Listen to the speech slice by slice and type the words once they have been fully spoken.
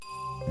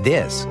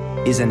This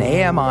is an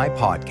AMI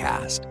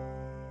podcast.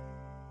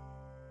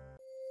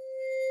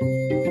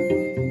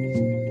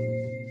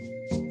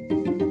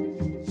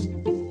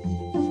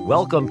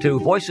 Welcome to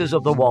Voices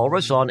of the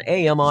Walrus on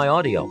AMI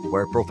Audio,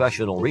 where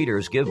professional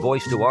readers give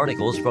voice to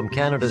articles from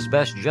Canada's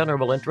best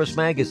general interest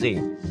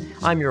magazine.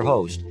 I'm your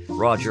host,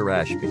 Roger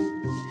Ashby.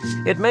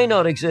 It may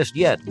not exist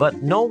yet,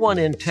 but no one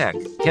in tech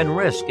can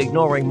risk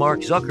ignoring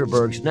Mark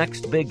Zuckerberg's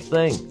next big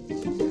thing.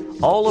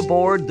 All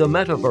Aboard the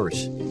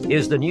Metaverse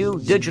is the new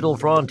digital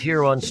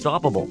frontier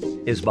unstoppable,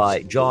 is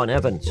by John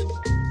Evans.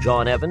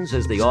 John Evans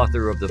is the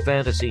author of the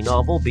fantasy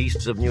novel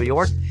Beasts of New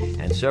York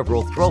and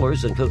several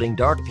thrillers including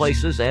Dark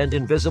Places and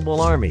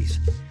Invisible Armies.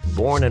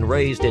 Born and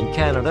raised in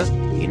Canada,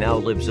 he now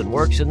lives and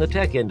works in the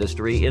tech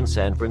industry in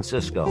San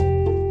Francisco.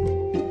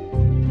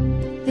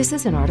 This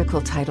is an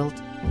article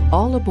titled,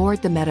 All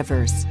Aboard the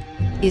Metaverse,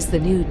 is the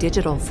new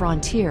digital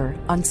frontier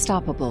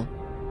unstoppable,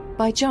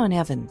 by John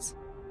Evans.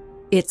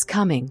 It's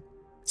coming.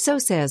 So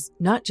says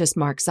not just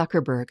Mark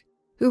Zuckerberg,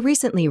 who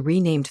recently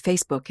renamed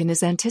Facebook in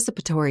his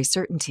anticipatory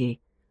certainty,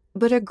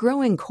 but a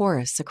growing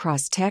chorus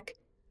across tech,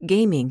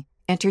 gaming,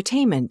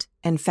 entertainment,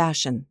 and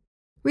fashion.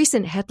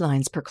 Recent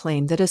headlines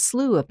proclaim that a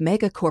slew of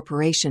mega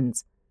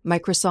corporations,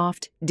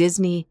 Microsoft,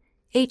 Disney,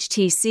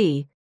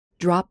 HTC,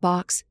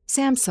 Dropbox,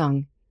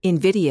 Samsung,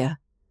 Nvidia,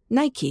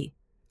 Nike,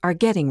 are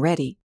getting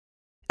ready.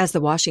 As the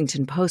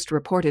Washington Post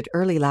reported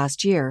early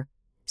last year,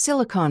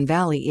 Silicon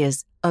Valley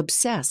is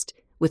obsessed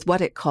with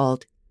what it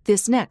called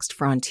this next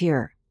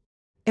frontier.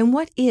 And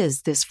what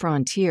is this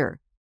frontier?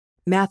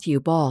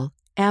 Matthew Ball,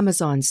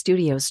 Amazon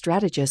studio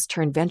strategist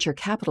turned venture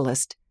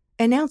capitalist,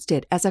 announced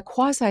it as a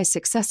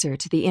quasi-successor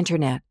to the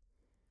Internet,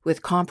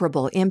 with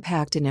comparable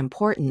impact and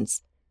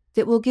importance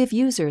that will give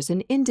users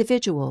an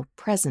individual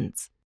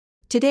presence.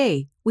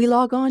 Today, we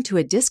log on to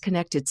a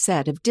disconnected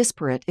set of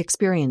disparate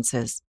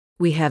experiences.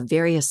 We have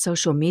various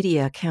social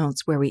media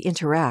accounts where we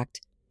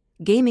interact,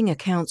 gaming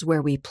accounts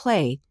where we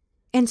play,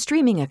 and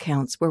streaming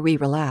accounts where we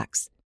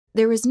relax.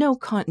 There is no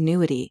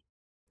continuity.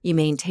 You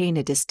maintain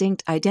a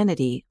distinct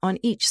identity on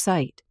each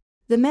site.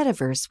 The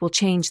metaverse will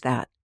change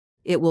that.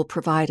 It will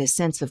provide a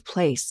sense of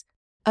place,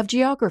 of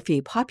geography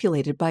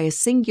populated by a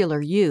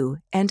singular you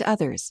and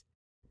others.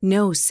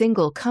 No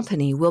single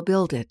company will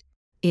build it.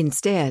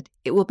 Instead,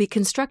 it will be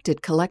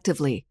constructed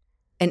collectively,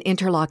 an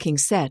interlocking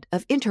set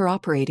of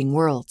interoperating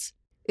worlds.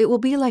 It will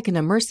be like an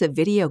immersive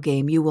video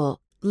game you will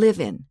live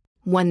in,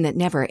 one that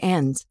never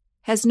ends,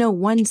 has no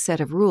one set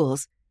of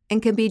rules,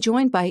 and can be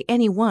joined by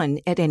anyone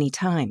at any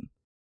time.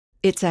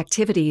 Its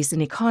activities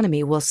and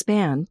economy will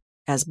span,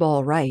 as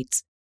Ball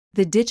writes,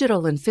 the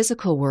digital and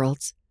physical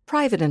worlds,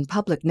 private and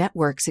public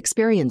networks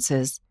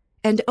experiences,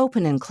 and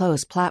open and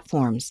closed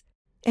platforms,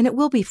 and it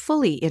will be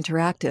fully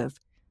interactive,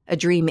 a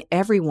dream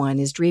everyone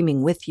is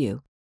dreaming with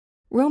you.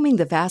 Roaming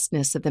the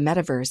vastness of the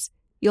metaverse,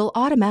 you'll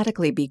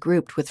automatically be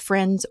grouped with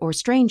friends or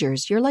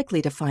strangers you're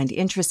likely to find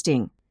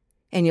interesting,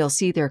 and you'll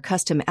see their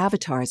custom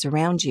avatars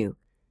around you,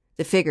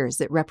 the figures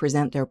that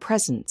represent their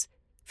presence,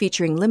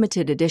 featuring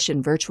limited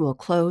edition virtual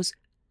clothes,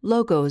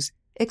 logos,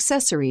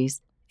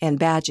 accessories, and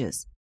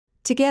badges.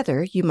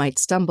 Together, you might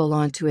stumble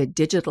onto a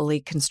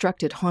digitally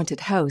constructed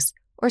haunted house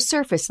or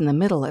surface in the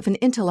middle of an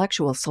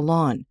intellectual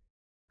salon,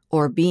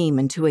 or beam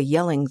into a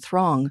yelling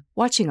throng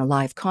watching a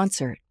live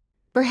concert.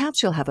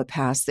 Perhaps you'll have a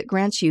pass that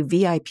grants you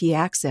VIP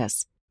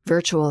access,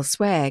 virtual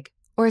swag,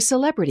 or a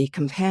celebrity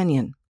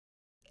companion.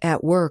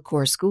 At work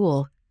or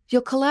school,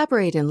 you'll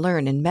collaborate and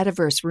learn in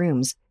metaverse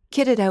rooms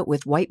kitted out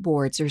with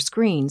whiteboards or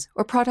screens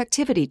or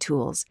productivity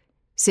tools,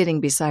 sitting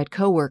beside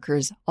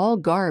coworkers all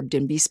garbed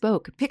in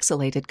bespoke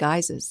pixelated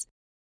guises.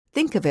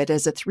 Think of it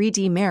as a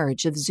 3D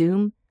marriage of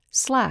Zoom,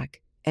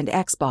 Slack, and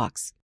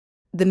Xbox.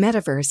 The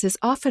metaverse is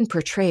often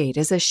portrayed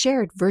as a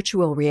shared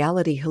virtual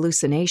reality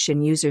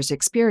hallucination users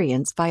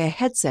experience via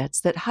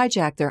headsets that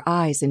hijack their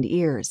eyes and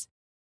ears.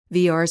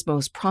 VR's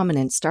most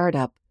prominent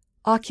startup,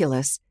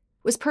 Oculus,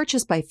 was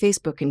purchased by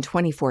Facebook in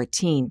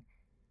 2014,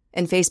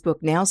 and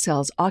Facebook now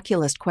sells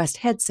Oculus Quest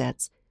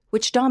headsets,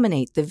 which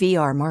dominate the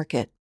VR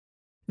market.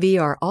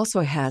 VR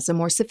also has a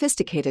more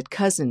sophisticated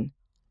cousin,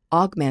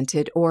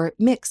 augmented or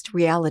mixed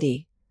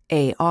reality,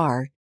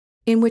 AR,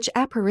 in which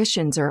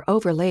apparitions are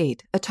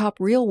overlaid atop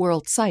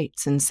real-world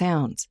sights and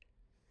sounds.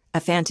 A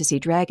fantasy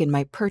dragon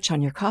might perch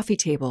on your coffee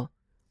table,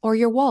 or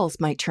your walls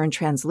might turn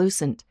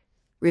translucent,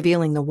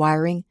 revealing the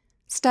wiring,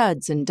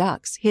 studs, and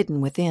ducts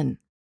hidden within.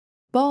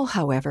 Ball,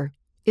 however,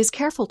 is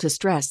careful to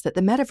stress that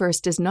the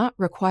metaverse does not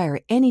require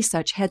any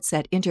such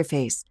headset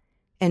interface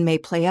and may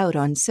play out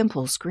on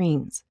simple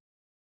screens.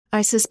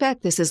 I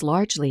suspect this is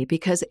largely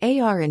because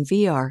AR and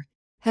VR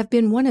have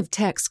been one of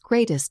tech's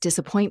greatest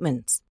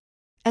disappointments.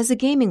 As the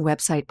gaming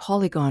website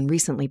Polygon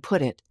recently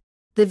put it,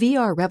 the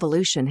VR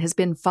revolution has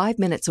been 5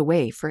 minutes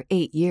away for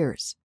 8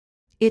 years.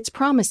 Its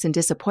promise and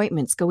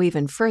disappointments go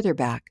even further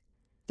back.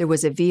 There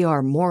was a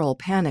VR moral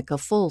panic a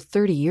full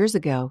 30 years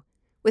ago,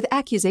 with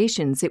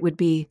accusations it would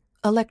be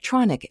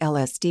electronic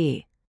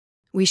LSD.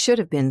 We should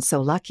have been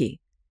so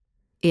lucky.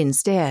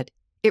 Instead,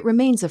 it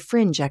remains a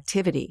fringe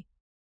activity.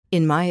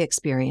 In my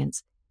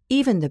experience,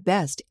 Even the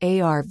best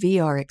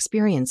AR/VR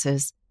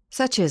experiences,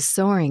 such as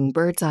soaring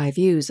bird's-eye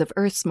views of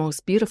Earth's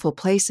most beautiful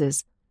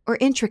places or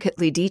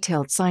intricately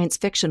detailed science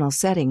fictional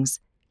settings,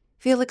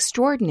 feel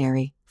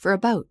extraordinary for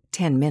about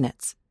 10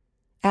 minutes.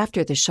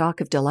 After the shock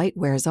of delight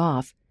wears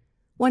off,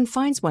 one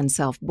finds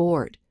oneself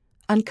bored,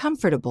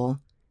 uncomfortable,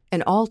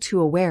 and all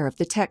too aware of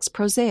the tech's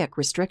prosaic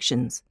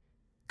restrictions,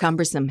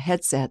 cumbersome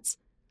headsets,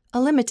 a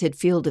limited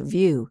field of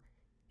view,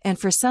 and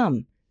for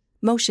some,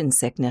 motion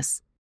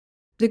sickness.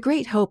 The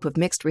great hope of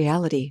mixed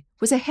reality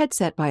was a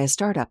headset by a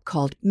startup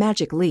called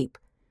Magic Leap,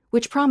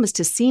 which promised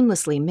to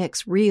seamlessly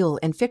mix real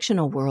and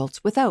fictional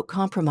worlds without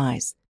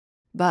compromise.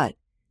 But,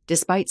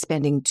 despite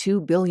spending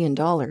 $2 billion,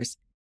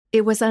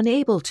 it was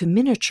unable to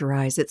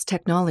miniaturize its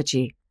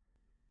technology.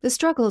 The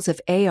struggles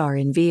of AR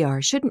and VR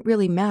shouldn't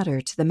really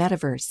matter to the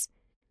metaverse.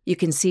 You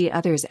can see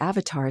others'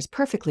 avatars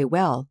perfectly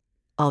well,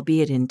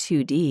 albeit in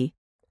 2D,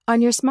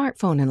 on your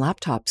smartphone and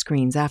laptop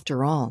screens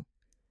after all.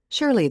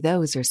 Surely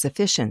those are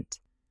sufficient.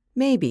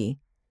 Maybe.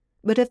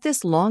 But if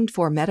this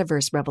longed-for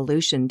metaverse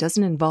revolution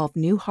doesn't involve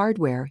new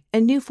hardware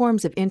and new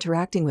forms of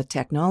interacting with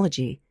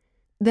technology,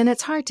 then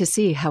it's hard to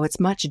see how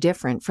it's much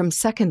different from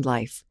Second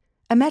Life,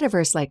 a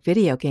metaverse-like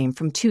video game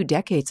from 2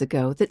 decades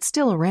ago that's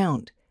still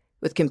around,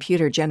 with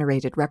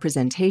computer-generated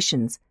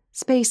representations,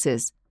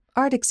 spaces,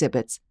 art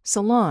exhibits,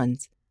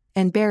 salons,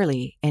 and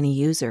barely any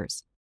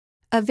users.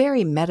 A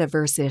very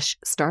metaverse-ish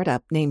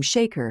startup named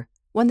Shaker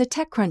won the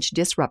TechCrunch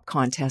Disrupt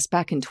contest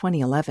back in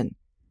 2011,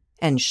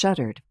 and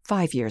shuttered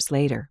 5 years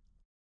later.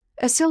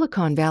 A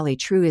Silicon Valley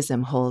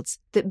truism holds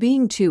that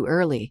being too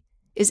early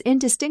is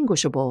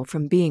indistinguishable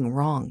from being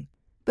wrong,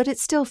 but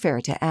it's still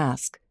fair to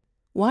ask,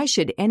 why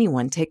should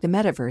anyone take the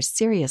metaverse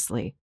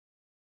seriously?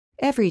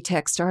 Every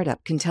tech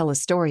startup can tell a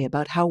story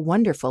about how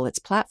wonderful its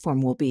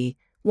platform will be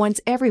once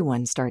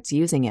everyone starts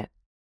using it.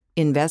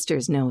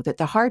 Investors know that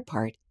the hard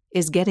part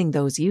is getting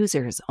those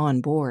users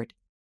on board.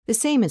 The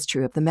same is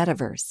true of the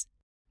metaverse.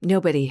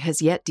 Nobody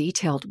has yet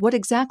detailed what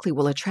exactly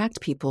will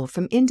attract people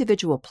from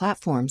individual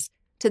platforms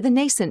to the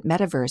nascent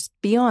metaverse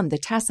beyond the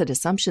tacit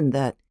assumption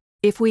that,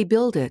 if we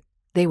build it,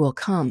 they will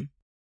come.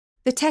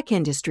 The tech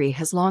industry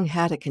has long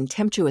had a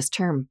contemptuous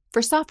term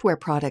for software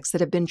products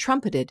that have been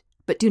trumpeted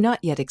but do not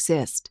yet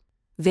exist: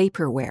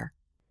 vaporware.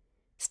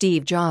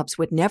 Steve Jobs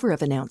would never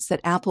have announced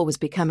that Apple was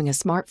becoming a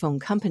smartphone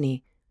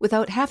company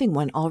without having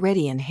one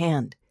already in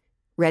hand,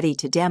 ready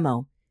to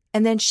demo,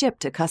 and then ship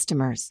to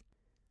customers.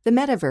 The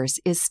metaverse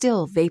is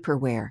still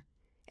vaporware,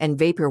 and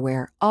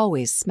vaporware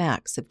always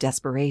smacks of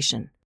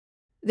desperation.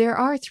 There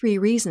are 3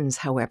 reasons,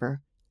 however,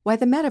 why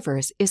the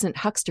metaverse isn't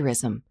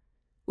hucksterism,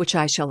 which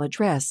I shall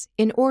address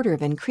in order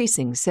of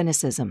increasing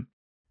cynicism.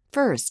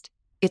 First,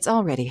 it's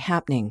already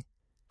happening.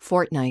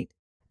 Fortnite,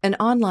 an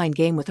online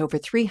game with over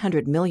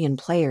 300 million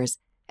players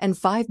and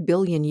 $5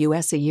 billion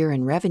a year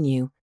in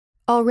revenue,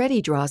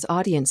 already draws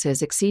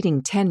audiences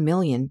exceeding 10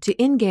 million to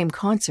in-game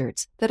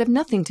concerts that have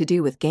nothing to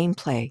do with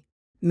gameplay.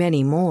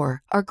 Many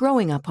more are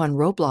growing up on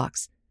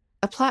Roblox,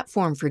 a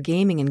platform for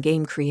gaming and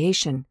game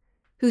creation,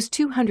 whose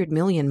 200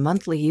 million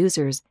monthly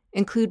users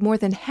include more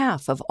than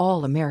half of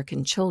all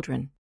American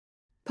children.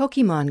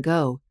 Pokémon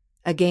Go,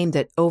 a game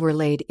that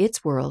overlaid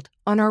its world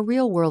on our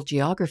real-world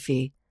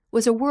geography,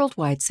 was a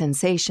worldwide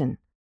sensation.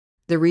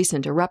 The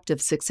recent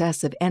eruptive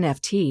success of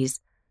NFTs,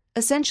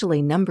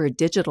 essentially numbered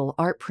digital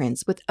art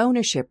prints with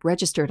ownership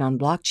registered on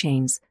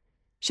blockchains,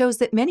 shows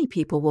that many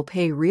people will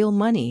pay real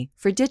money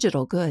for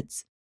digital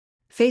goods.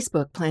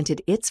 Facebook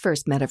planted its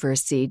first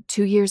metaverse seed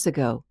 2 years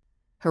ago.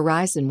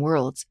 Horizon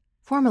Worlds,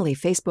 formerly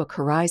Facebook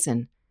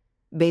Horizon,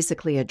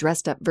 basically a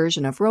dressed-up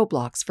version of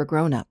Roblox for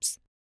grown-ups.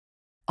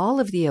 All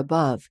of the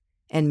above,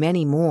 and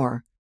many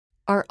more,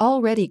 are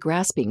already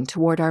grasping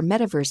toward our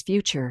metaverse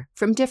future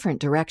from different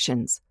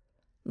directions.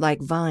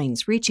 Like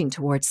vines reaching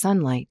toward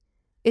sunlight,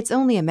 it's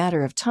only a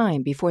matter of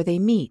time before they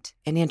meet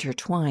and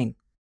intertwine.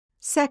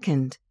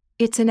 Second,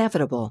 it's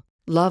inevitable.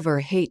 Love or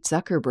hate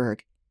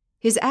Zuckerberg,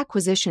 his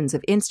acquisitions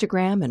of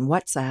Instagram and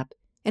WhatsApp,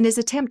 and his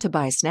attempt to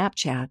buy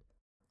Snapchat,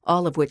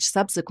 all of which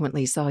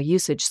subsequently saw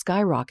usage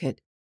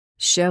skyrocket,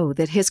 show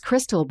that his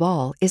crystal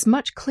ball is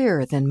much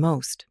clearer than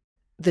most.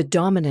 The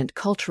dominant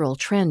cultural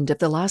trend of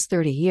the last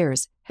 30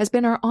 years has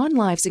been our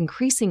on-lives'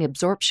 increasing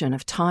absorption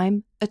of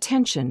time,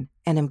 attention,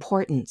 and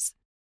importance.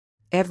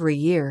 Every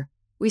year,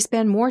 we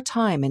spend more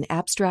time in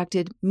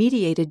abstracted,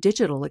 mediated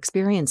digital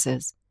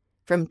experiences,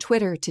 from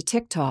Twitter to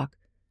TikTok,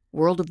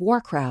 World of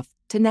Warcraft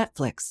to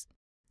Netflix.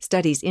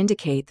 Studies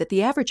indicate that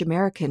the average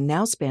American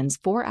now spends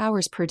 4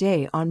 hours per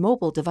day on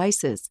mobile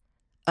devices,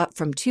 up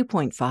from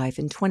 2.5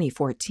 in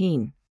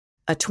 2014.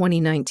 A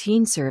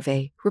 2019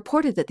 survey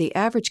reported that the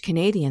average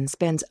Canadian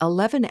spends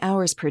 11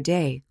 hours per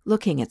day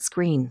looking at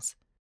screens.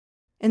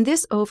 And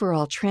this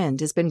overall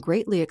trend has been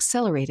greatly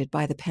accelerated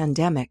by the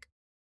pandemic.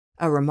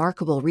 A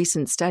remarkable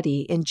recent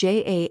study in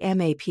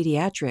JAMA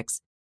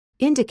Pediatrics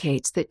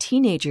indicates that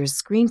teenagers'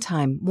 screen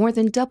time more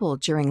than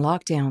doubled during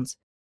lockdowns,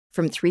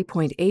 from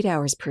 3.8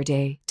 hours per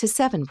day to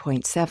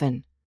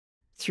 7.7.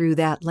 Through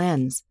that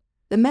lens,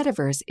 the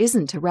metaverse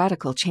isn't a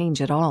radical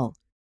change at all.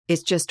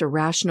 It's just a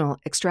rational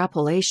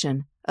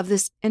extrapolation of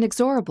this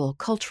inexorable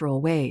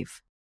cultural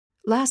wave.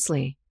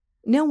 Lastly,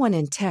 no one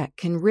in tech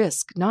can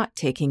risk not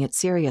taking it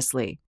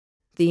seriously.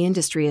 The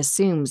industry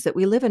assumes that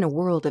we live in a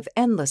world of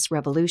endless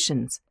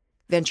revolutions.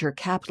 Venture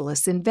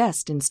capitalists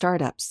invest in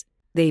startups.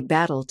 They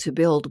battle to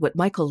build what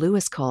Michael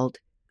Lewis called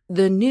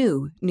the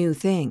new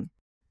thing.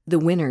 The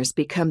winners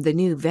become the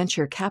new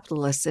venture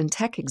capitalists and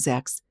tech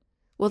execs,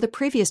 while the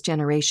previous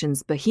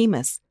generation's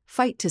behemoths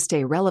fight to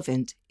stay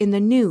relevant in the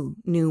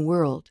new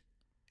world.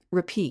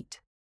 Repeat.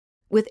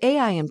 With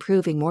AI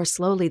improving more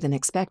slowly than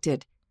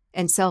expected,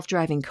 and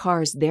self-driving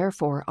cars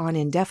therefore on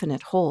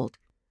indefinite hold,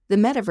 the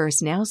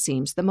metaverse now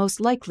seems the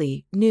most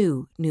likely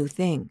new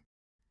thing.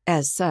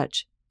 As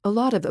such, a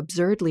lot of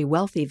absurdly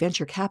wealthy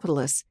venture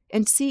capitalists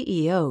and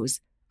CEOs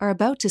are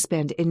about to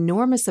spend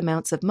enormous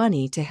amounts of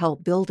money to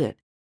help build it,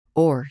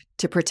 or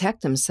to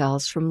protect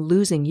themselves from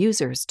losing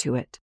users to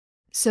it.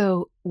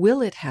 So,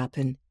 will it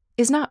happen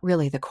is not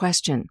really the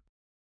question.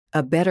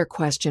 A better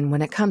question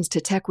when it comes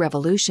to tech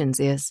revolutions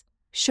is,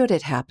 should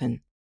it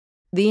happen?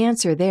 The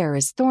answer there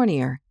is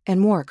thornier and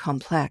more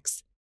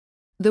complex.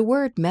 The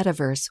word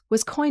metaverse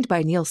was coined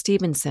by Neal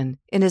Stephenson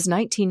in his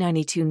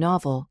 1992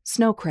 novel,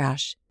 Snow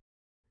Crash.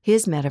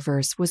 His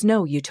metaverse was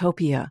no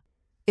utopia.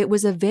 It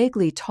was a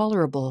vaguely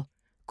tolerable,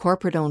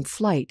 corporate-owned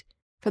flight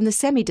from the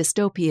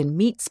semi-dystopian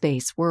meat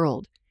space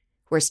world,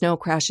 where Snow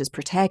Crash's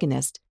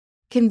protagonist,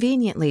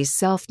 conveniently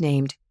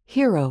self-named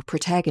hero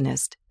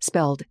protagonist,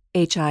 spelled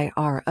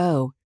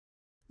Hiro,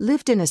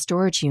 lived in a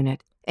storage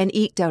unit and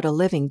eked out a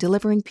living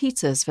delivering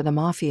pizzas for the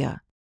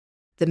mafia.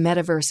 The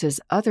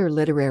metaverse's other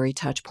literary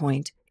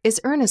touchpoint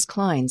is Ernest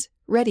Cline's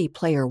Ready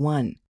Player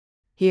One.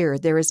 Here,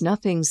 there is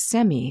nothing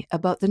semi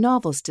about the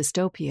novel's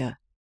dystopia.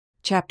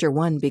 Chapter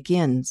 1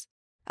 begins,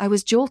 I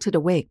was jolted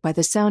awake by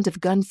the sound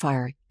of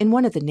gunfire in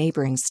one of the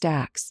neighboring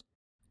stacks,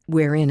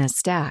 wherein a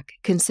stack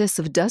consists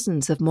of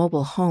dozens of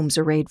mobile homes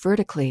arrayed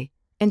vertically,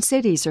 and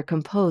cities are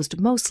composed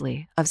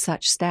mostly of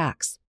such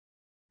stacks.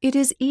 It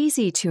is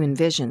easy to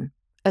envision,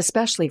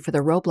 especially for the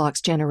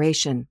Roblox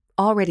generation,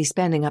 already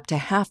spending up to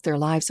half their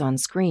lives on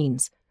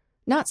screens,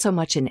 not so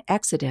much an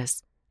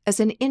exodus as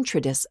an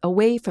intrudus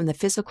away from the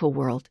physical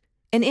world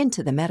and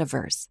into the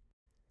metaverse.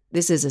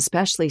 This is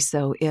especially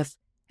so if,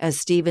 as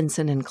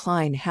Stevenson and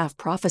Cline have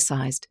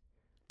prophesized,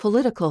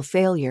 political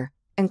failure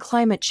and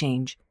climate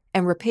change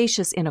and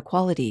rapacious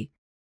inequality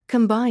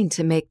combine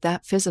to make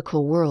that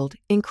physical world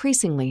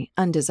increasingly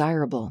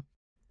undesirable.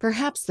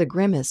 Perhaps the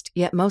grimmest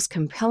yet most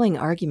compelling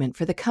argument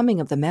for the coming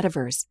of the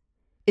metaverse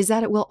is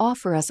that it will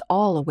offer us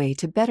all a way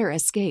to better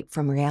escape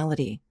from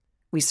reality.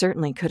 We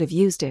certainly could have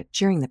used it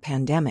during the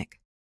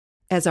pandemic.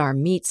 As our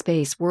meat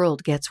space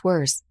world gets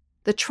worse,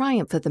 the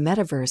triumph of the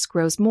metaverse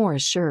grows more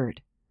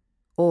assured.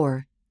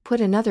 Or, put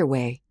another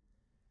way,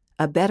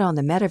 a bet on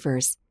the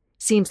metaverse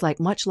seems like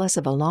much less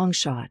of a long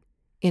shot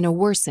in a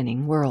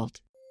worsening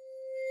world.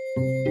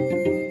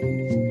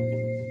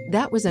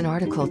 That was an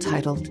article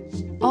titled,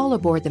 All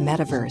Aboard the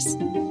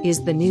Metaverse,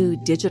 Is the New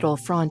Digital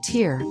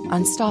Frontier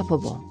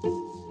Unstoppable?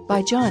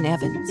 By John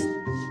Evans.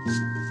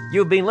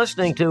 You've been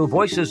listening to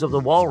Voices of the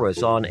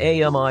Walrus on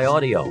AMI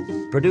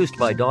Audio, produced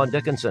by Don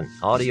Dickinson,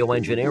 audio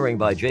engineering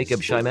by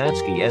Jacob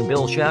Szymanski and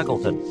Bill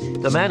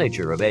Shackleton. The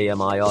manager of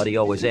AMI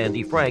Audio is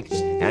Andy Frank,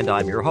 and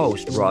I'm your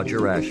host,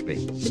 Roger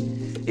Ashby.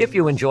 If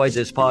you enjoyed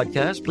this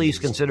podcast, please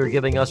consider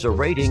giving us a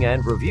rating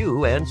and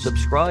review and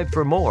subscribe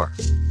for more.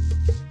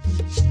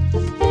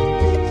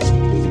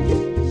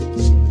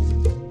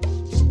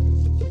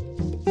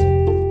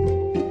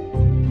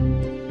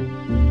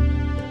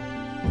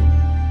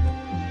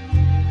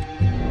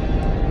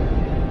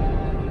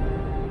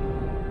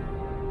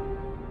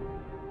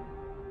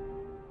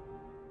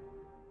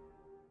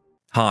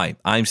 Hi,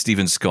 I'm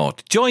Stephen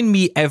Scott. Join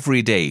me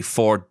every day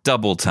for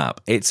Double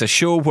Tap. It's a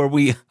show where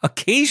we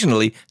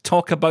occasionally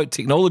talk about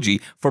technology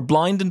for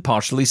blind and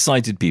partially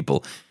sighted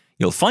people.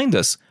 You'll find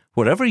us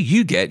wherever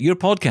you get your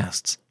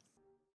podcasts.